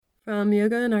From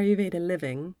Yoga and Ayurveda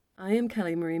Living, I am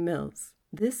Kelly Marie Mills.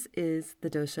 This is The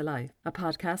Dosha Life, a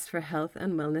podcast for health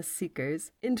and wellness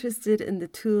seekers interested in the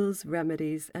tools,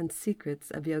 remedies, and secrets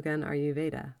of Yoga and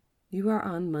Ayurveda. You are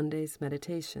on Monday's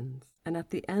meditations, and at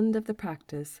the end of the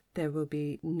practice, there will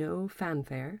be no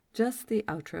fanfare, just the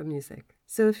outro music.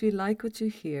 So if you like what you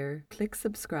hear, click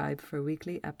subscribe for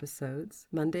weekly episodes.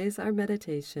 Mondays are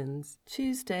meditations.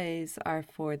 Tuesdays are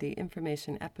for the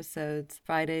information episodes.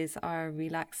 Fridays are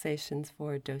relaxations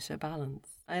for dosha balance.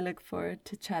 I look forward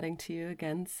to chatting to you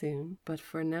again soon, but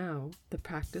for now, the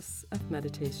practice of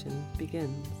meditation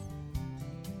begins.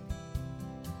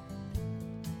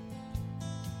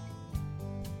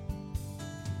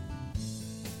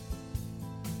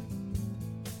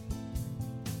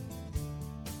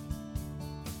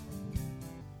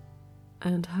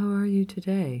 And how are you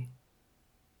today?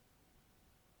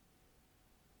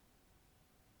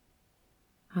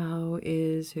 How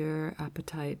is your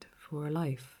appetite for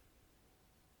life?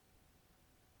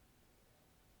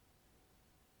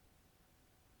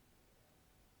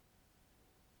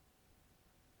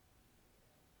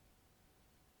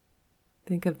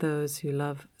 Think of those you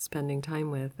love spending time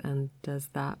with, and does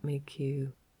that make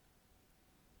you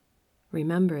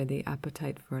remember the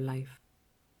appetite for life?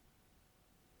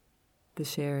 The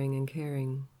sharing and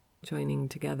caring, joining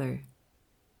together.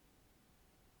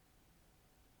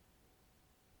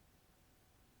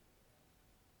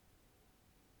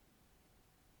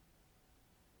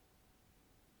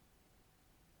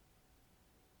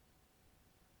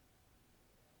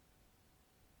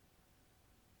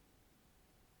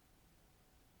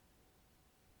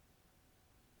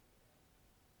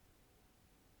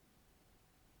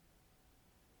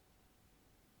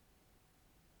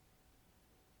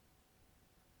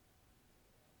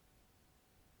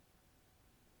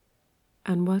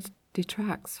 And what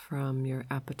detracts from your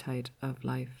appetite of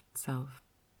life itself?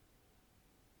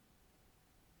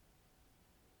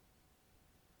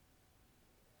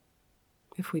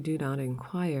 If we do not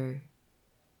inquire,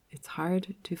 it's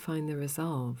hard to find the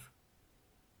resolve.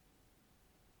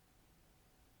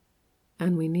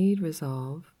 And we need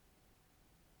resolve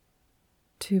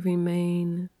to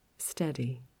remain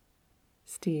steady,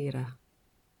 stira.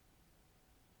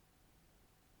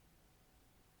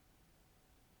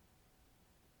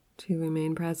 To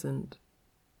remain present,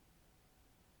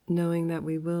 knowing that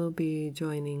we will be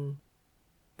joining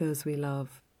those we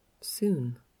love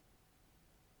soon.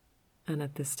 And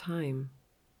at this time,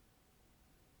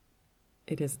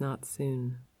 it is not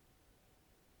soon.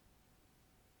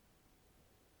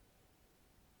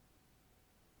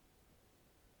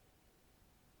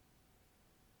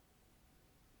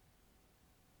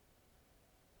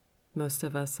 Most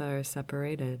of us are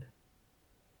separated.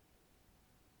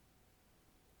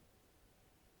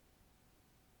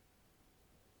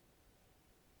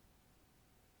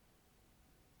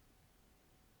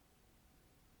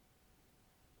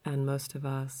 And most of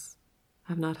us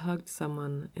have not hugged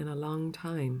someone in a long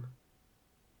time.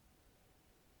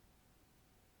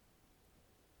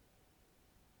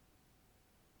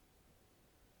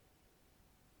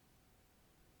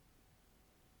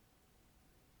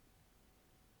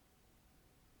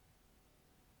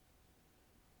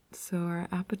 So our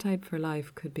appetite for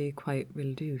life could be quite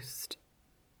reduced.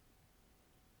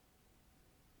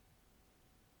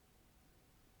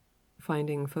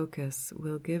 Finding focus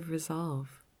will give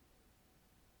resolve.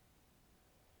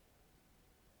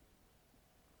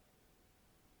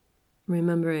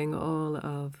 Remembering all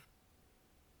of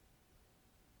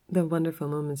the wonderful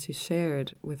moments you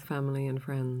shared with family and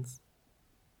friends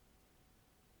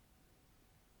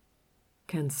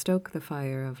can stoke the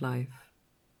fire of life.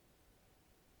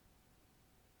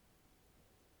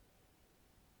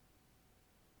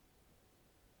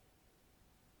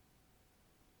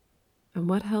 And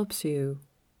what helps you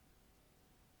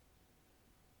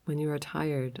when you are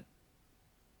tired?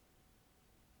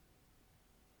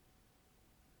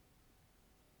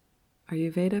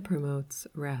 Ayurveda promotes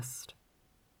rest.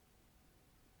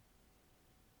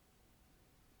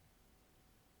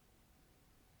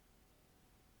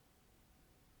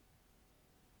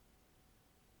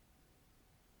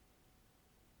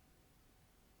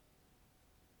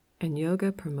 And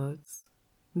yoga promotes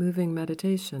moving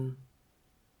meditation.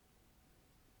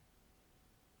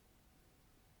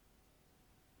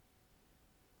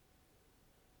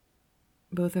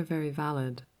 Both are very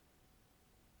valid.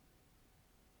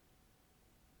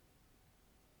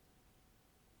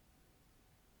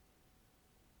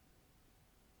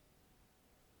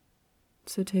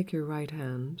 So take your right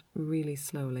hand really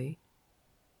slowly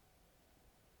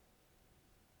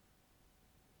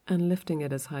and lifting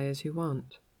it as high as you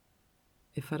want.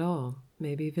 if at all,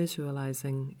 maybe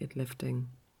visualizing it lifting.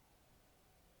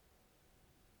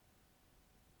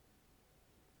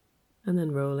 And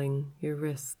then rolling your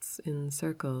wrists in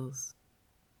circles.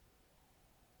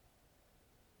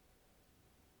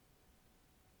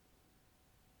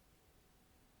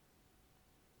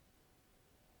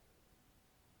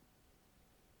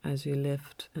 As you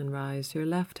lift and rise your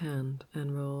left hand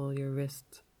and roll your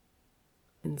wrist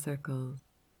in circles.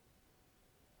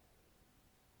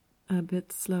 A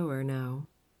bit slower now.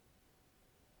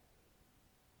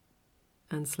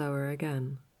 And slower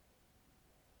again.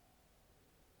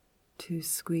 To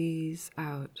squeeze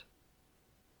out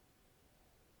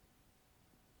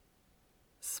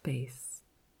space.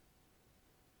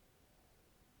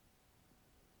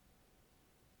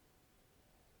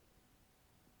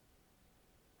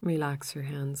 Relax your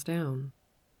hands down.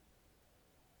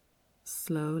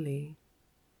 Slowly.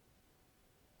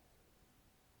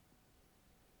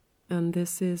 And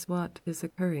this is what is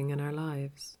occurring in our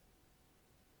lives.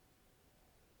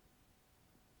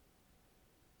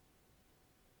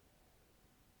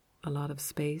 A lot of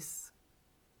space.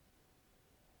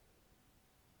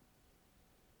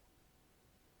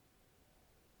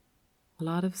 A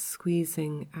lot of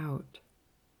squeezing out.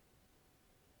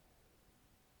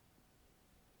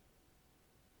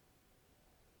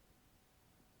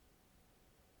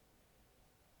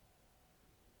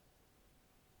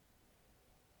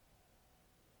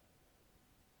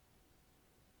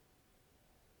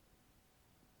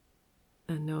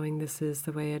 And knowing this is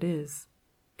the way it is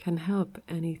can help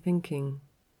any thinking.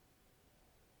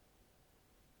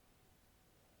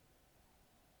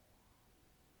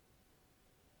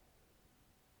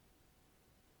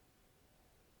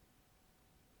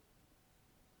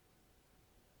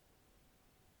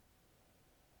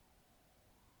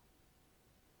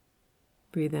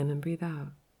 Breathe in and breathe out.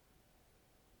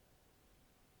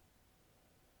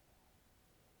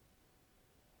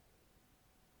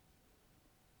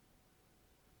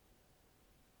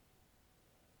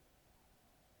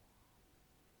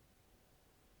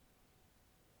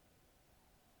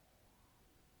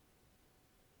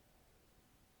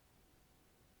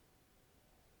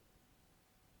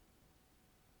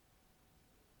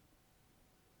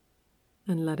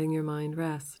 And letting your mind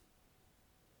rest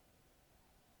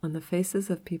on the faces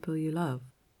of people you love.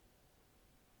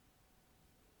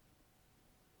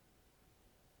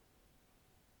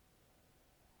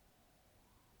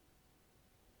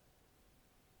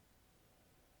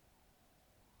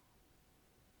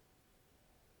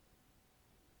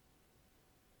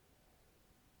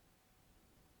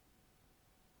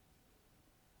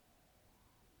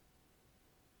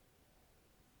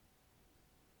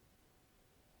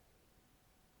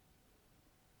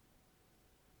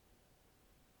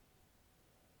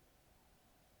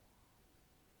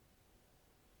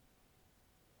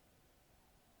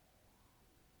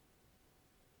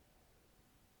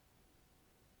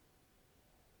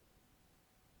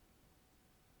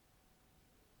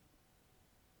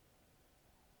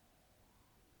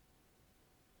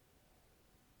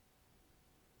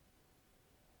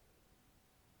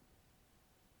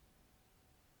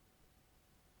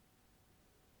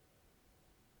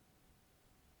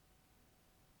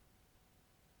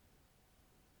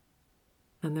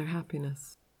 And their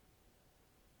happiness.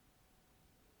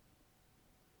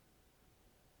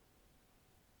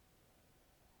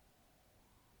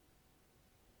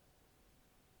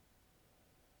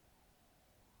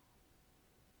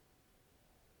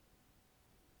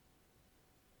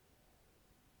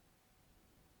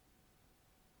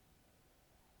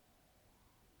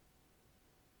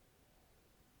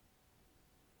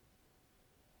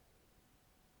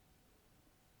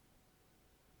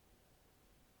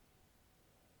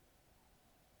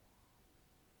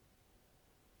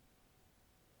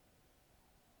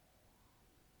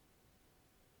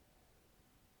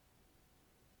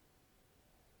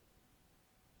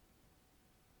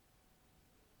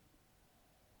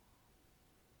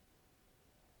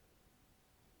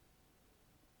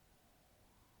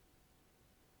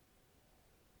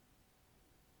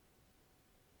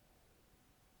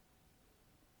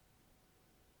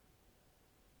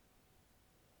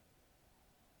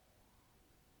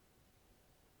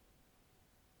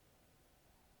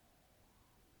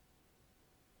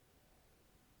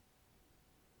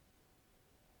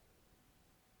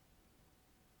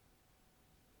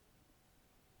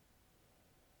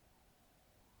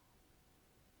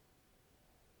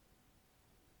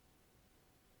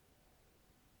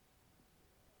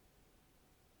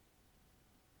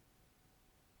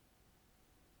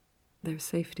 Their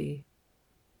safety.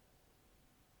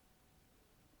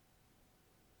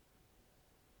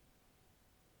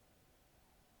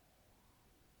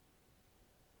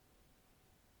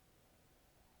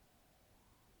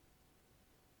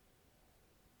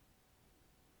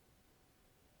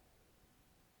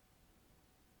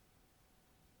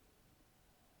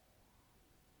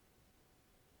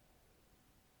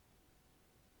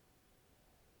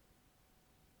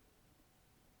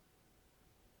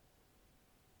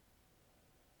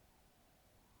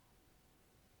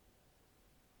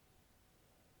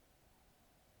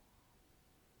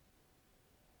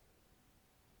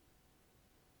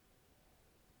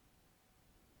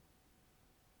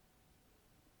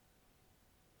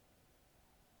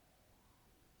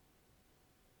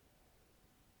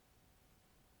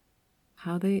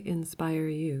 how they inspire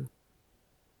you.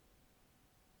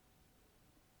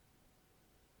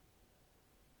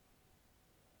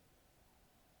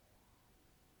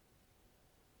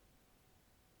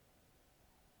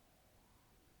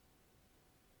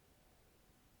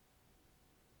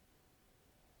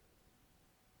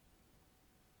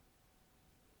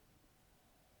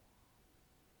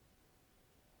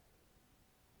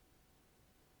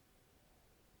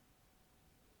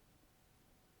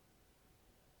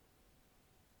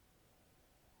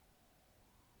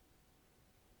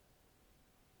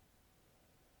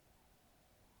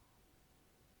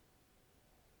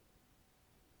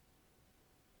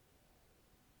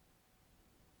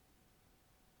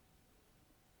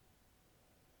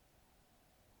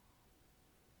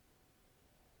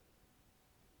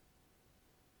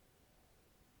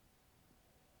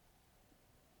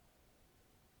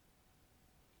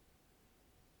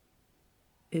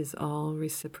 Is all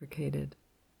reciprocated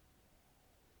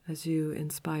as you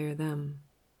inspire them.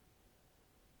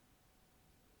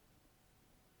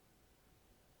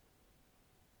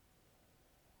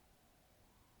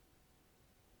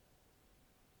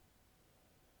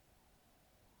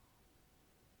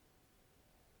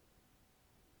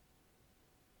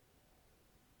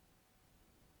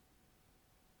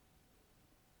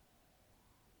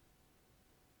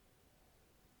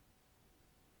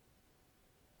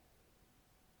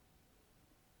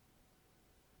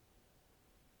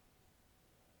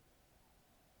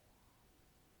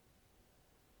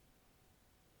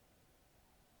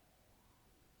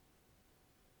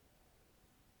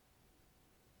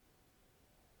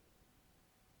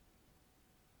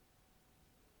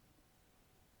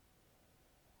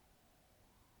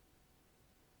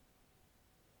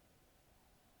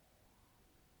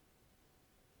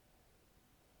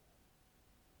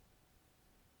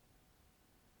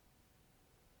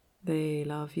 They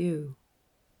love you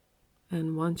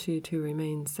and want you to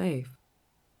remain safe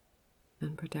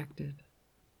and protected.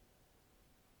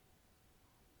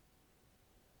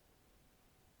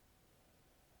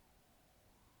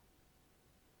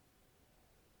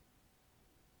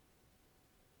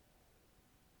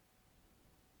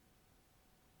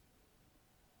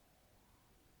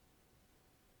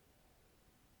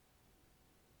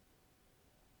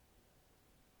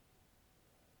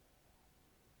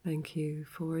 Thank you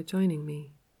for joining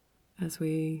me as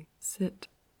we sit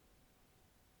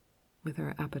with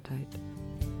our appetite.